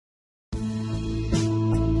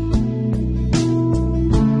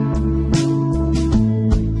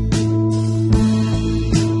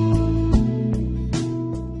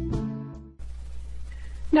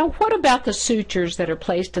Now, what about the sutures that are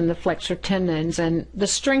placed in the flexor tendons and the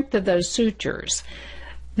strength of those sutures?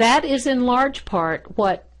 That is in large part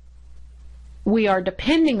what we are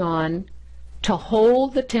depending on to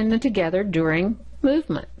hold the tendon together during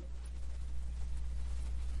movement.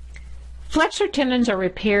 Flexor tendons are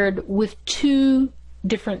repaired with two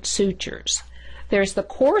different sutures. There's the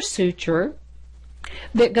core suture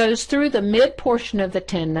that goes through the mid portion of the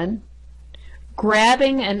tendon,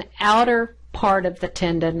 grabbing an outer part of the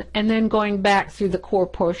tendon and then going back through the core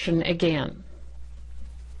portion again.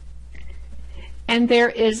 And there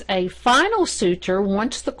is a final suture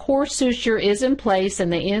once the core suture is in place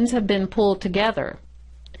and the ends have been pulled together,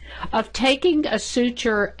 of taking a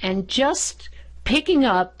suture and just picking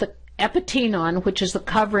up the epitenon, which is the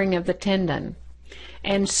covering of the tendon,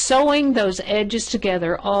 and sewing those edges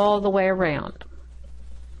together all the way around.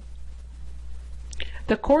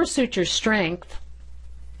 The core suture strength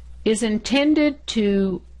is intended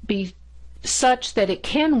to be such that it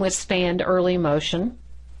can withstand early motion,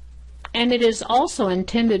 and it is also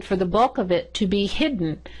intended for the bulk of it to be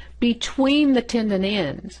hidden between the tendon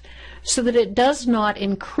ends so that it does not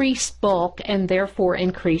increase bulk and therefore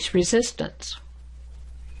increase resistance.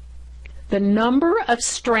 The number of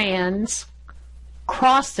strands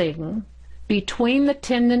crossing between the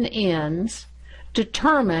tendon ends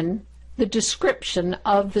determine the description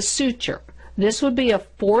of the suture. This would be a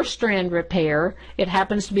 4-strand repair. It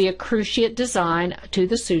happens to be a cruciate design to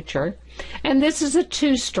the suture. And this is a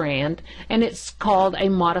 2-strand, and it's called a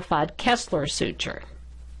modified Kessler suture.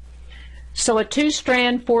 So a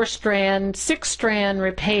 2-strand, 4-strand, 6-strand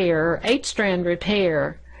repair, 8-strand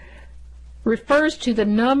repair refers to the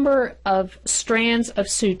number of strands of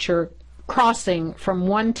suture crossing from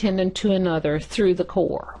one tendon to another through the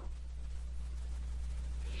core.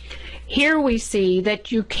 Here we see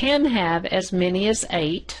that you can have as many as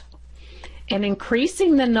 8, and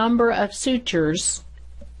increasing the number of sutures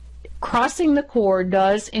crossing the core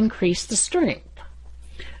does increase the strength.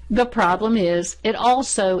 The problem is it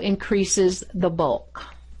also increases the bulk.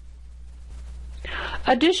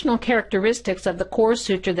 Additional characteristics of the core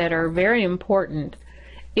suture that are very important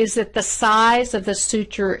is that the size of the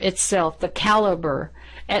suture itself, the caliber,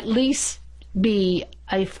 at least be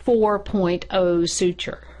a 4.0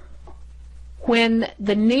 suture. When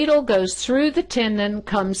the needle goes through the tendon,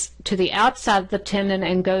 comes to the outside of the tendon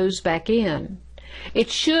and goes back in,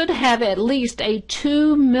 it should have at least a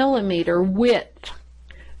 2 millimeter width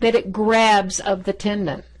that it grabs of the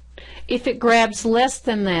tendon. If it grabs less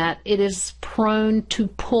than that, it is prone to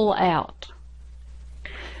pull out.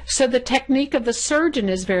 So the technique of the surgeon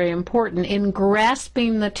is very important in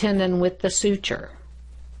grasping the tendon with the suture.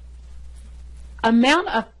 Amount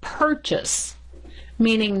of purchase,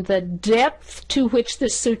 meaning the depth to which the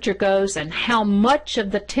suture goes and how much of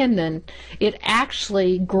the tendon it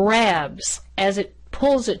actually grabs as it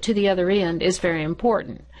pulls it to the other end, is very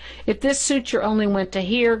important. If this suture only went to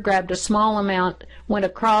here, grabbed a small amount, went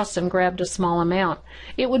across and grabbed a small amount,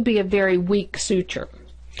 it would be a very weak suture.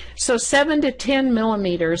 So 7 to 10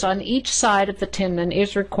 millimeters on each side of the tendon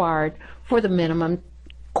is required for the minimum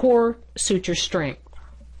core suture strength.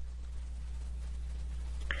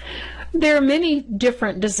 There are many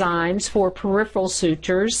different designs for peripheral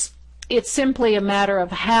sutures. It's simply a matter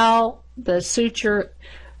of how the suture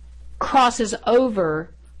crosses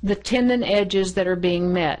over the tendon edges that are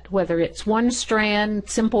being met, whether it's one strand,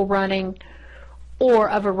 simple running, or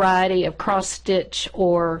a variety of cross-stitch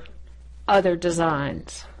or other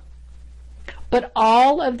designs. But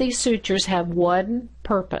all of these sutures have one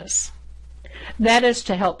purpose. That is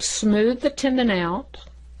to help smooth the tendon out,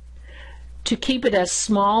 to keep it as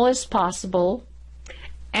small as possible,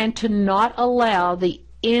 and to not allow the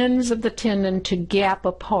ends of the tendon to gap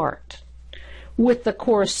apart. With the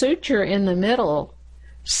core suture in the middle,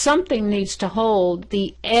 something needs to hold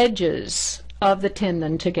the edges of the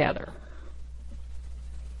tendon together.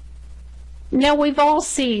 Now, we've all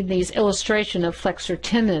seen these illustrations of flexor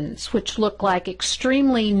tendons, which look like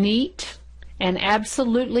extremely neat and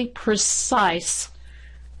absolutely precise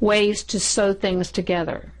ways to sew things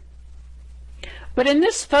together. But in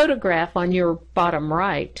this photograph on your bottom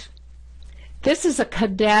right, this is a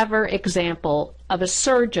cadaver example of a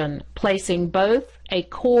surgeon placing both a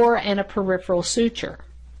core and a peripheral suture.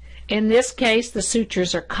 In this case, the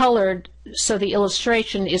sutures are colored so the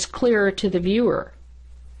illustration is clearer to the viewer.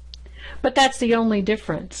 But that's the only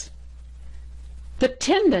difference. The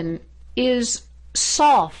tendon is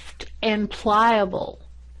soft and pliable,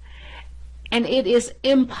 and it is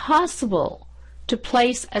impossible to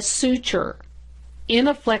place a suture in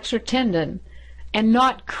a flexor tendon and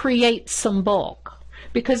not create some bulk,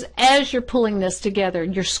 because as you're pulling this together,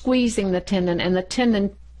 you're squeezing the tendon, and the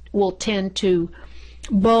tendon will tend to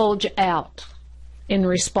bulge out in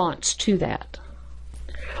response to that.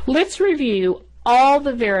 Let's review all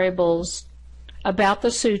the variables about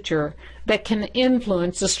the suture that can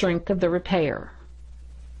influence the strength of the repair.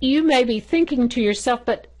 You may be thinking to yourself,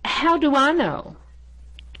 but how do I know?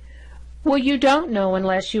 Well, you don't know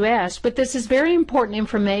unless you ask, but this is very important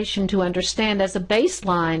information to understand as a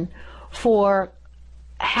baseline for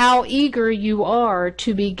how eager you are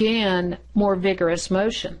to begin more vigorous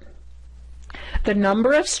motion. The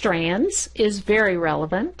number of strands is very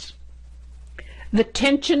relevant. The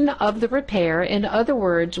tension of the repair, in other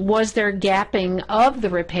words, was there gapping of the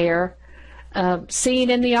repair seen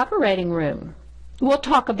in the operating room? We'll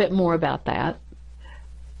talk a bit more about that.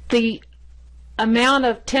 The amount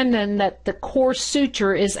of tendon that the core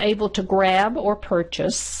suture is able to grab or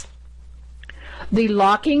purchase, the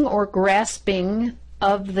locking or grasping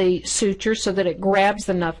of the suture so that it grabs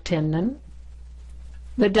enough tendon,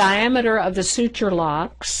 the diameter of the suture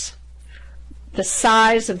locks, the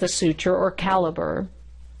size of the suture or caliber,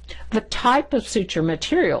 the type of suture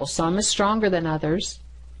material, some is stronger than others,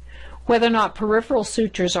 whether or not peripheral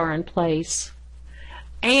sutures are in place,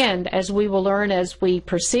 and as we will learn as we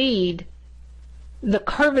proceed, the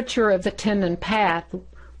curvature of the tendon path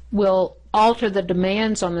will alter the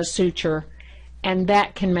demands on the suture, and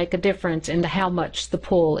that can make a difference into how much the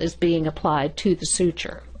pull is being applied to the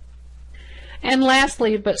suture. And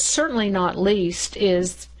lastly, but certainly not least,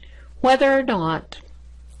 is whether or not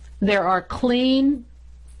there are clean,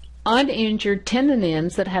 uninjured tendon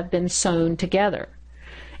ends that have been sewn together.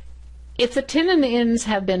 If the tendon ends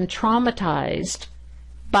have been traumatized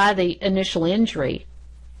by the initial injury,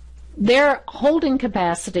 their holding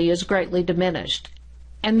capacity is greatly diminished,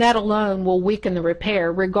 and that alone will weaken the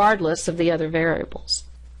repair regardless of the other variables.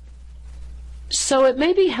 So it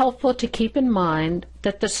may be helpful to keep in mind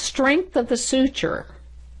that the strength of the suture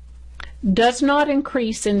does not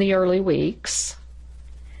increase in the early weeks,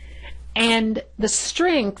 and the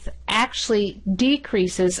strength actually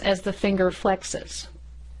decreases as the finger flexes.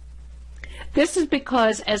 This is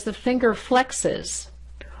because as the finger flexes,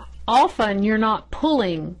 often you're not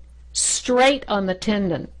pulling straight on the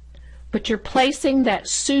tendon, but you're placing that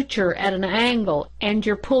suture at an angle, and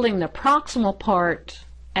you're pulling the proximal part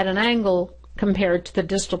at an angle compared to the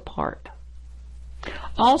distal part.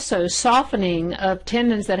 Also, softening of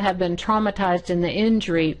tendons that have been traumatized in the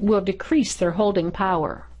injury will decrease their holding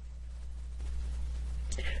power.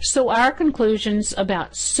 So our conclusions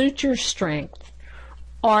about suture strength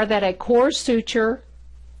are that a core suture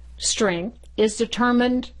strength is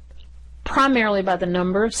determined primarily by the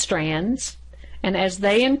number of strands, and as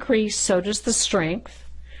they increase, so does the strength.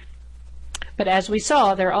 But as we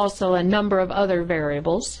saw, there are also a number of other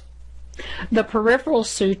variables. The peripheral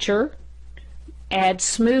suture adds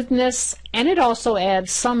smoothness, and it also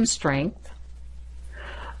adds some strength.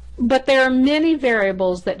 But there are many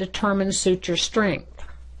variables that determine suture strength.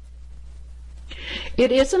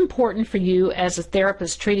 It is important for you as a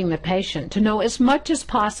therapist treating the patient to know as much as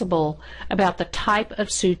possible about the type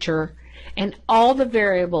of suture and all the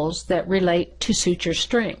variables that relate to suture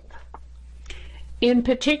strength. In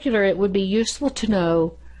particular, it would be useful to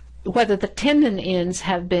know whether the tendon ends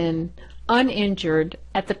have been uninjured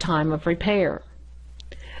at the time of repair.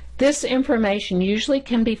 This information usually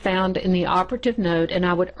can be found in the operative note, and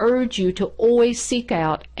I would urge you to always seek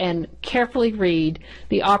out and carefully read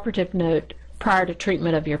the operative note prior to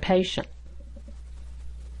treatment of your patient.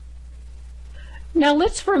 Now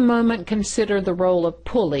let's for a moment consider the role of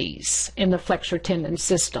pulleys in the flexor tendon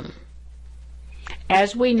system.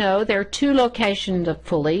 As we know, there are two locations of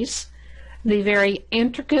pulleys: the very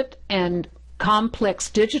intricate and complex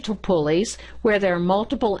digital pulleys, where there are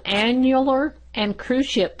multiple annular and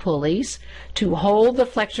cruciate pulleys to hold the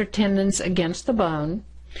flexor tendons against the bone,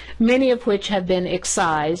 many of which have been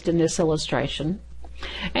excised in this illustration.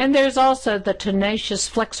 And there's also the tenacious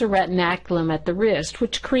flexor retinaculum at the wrist,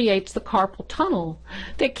 which creates the carpal tunnel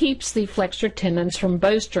that keeps the flexor tendons from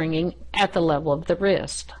bowstringing at the level of the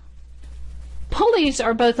wrist. Pulleys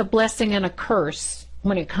are both a blessing and a curse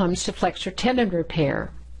when it comes to flexor tendon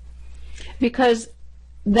repair, because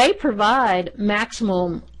they provide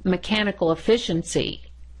maximum mechanical efficiency.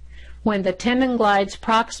 When the tendon glides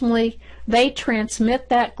proximally, they transmit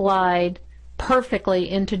that glide perfectly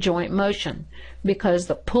into joint motion, because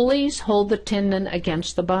the pulleys hold the tendon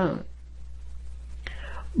against the bone.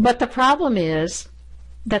 But the problem is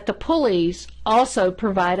that the pulleys also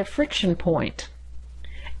provide a friction point,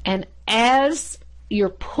 and as you're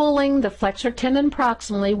pulling the flexor tendon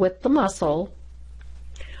proximally with the muscle,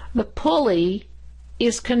 the pulley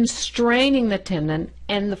is constraining the tendon,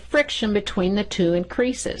 and the friction between the two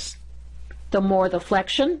increases. The more the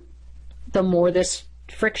flexion, the more this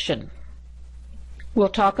friction. We'll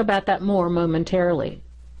talk about that more momentarily.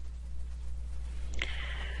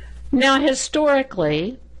 Now,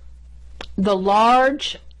 historically, the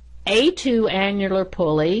large A2 annular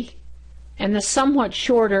pulley and the somewhat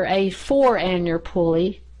shorter A4 annular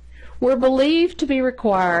pulley were believed to be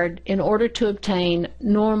required in order to obtain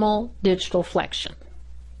normal digital flexion.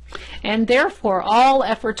 And therefore, all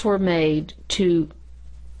efforts were made to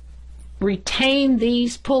retain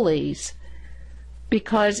these pulleys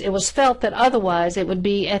because it was felt that otherwise it would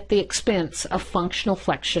be at the expense of functional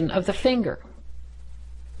flexion of the finger.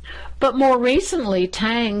 But more recently,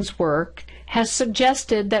 Tang's work has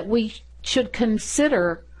suggested that we should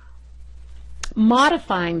consider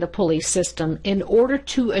modifying the pulley system in order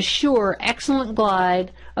to assure excellent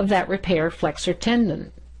glide of that repaired flexor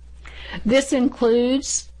tendon. This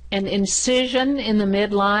includes an incision in the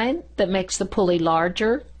midline that makes the pulley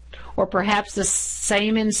larger, or perhaps the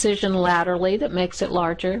same incision laterally that makes it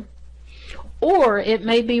larger, or it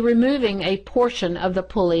may be removing a portion of the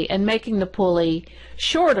pulley and making the pulley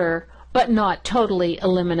shorter but not totally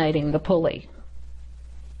eliminating the pulley.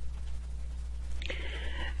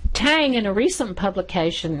 Tang, in a recent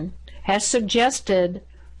publication, has suggested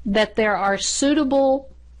that there are suitable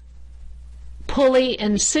pulley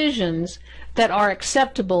incisions that are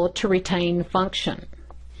acceptable to retain function.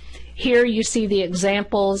 Here you see the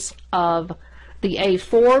examples of the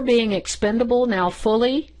A4 being expendable now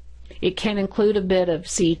fully. It can include a bit of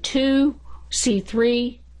C2,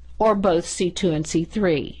 C3, or both C2 and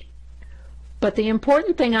C3. But the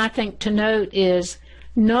important thing I think to note is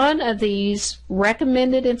none of these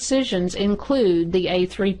recommended incisions include the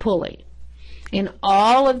A3 pulley. In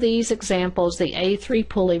all of these examples, the A3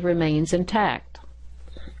 pulley remains intact.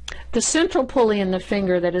 The central pulley in the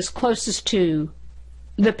finger that is closest to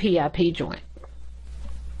the PIP joint.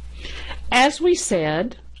 As we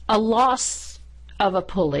said, a loss of a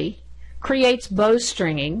pulley creates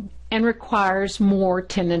bowstringing and requires more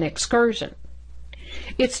tendon excursion.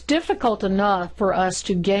 It's difficult enough for us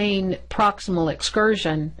to gain proximal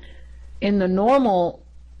excursion in the normal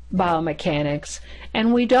biomechanics,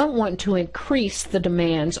 and we don't want to increase the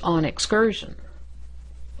demands on excursion.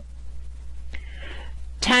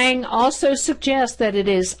 Tang also suggests that it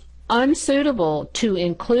is unsuitable to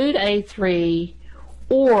include A3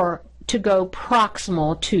 or to go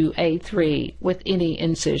proximal to A3 with any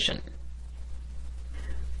incision.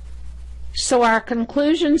 So our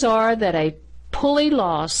conclusions are that a pulley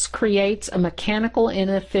loss creates a mechanical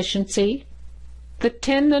inefficiency. The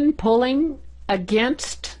tendon pulling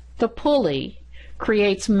against the pulley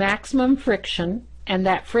creates maximum friction, and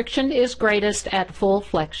that friction is greatest at full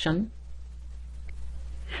flexion.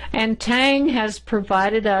 And Tang has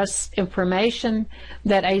provided us information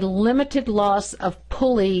that a limited loss of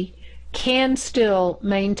pulley can still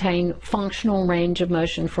maintain functional range of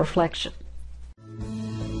motion for flexion.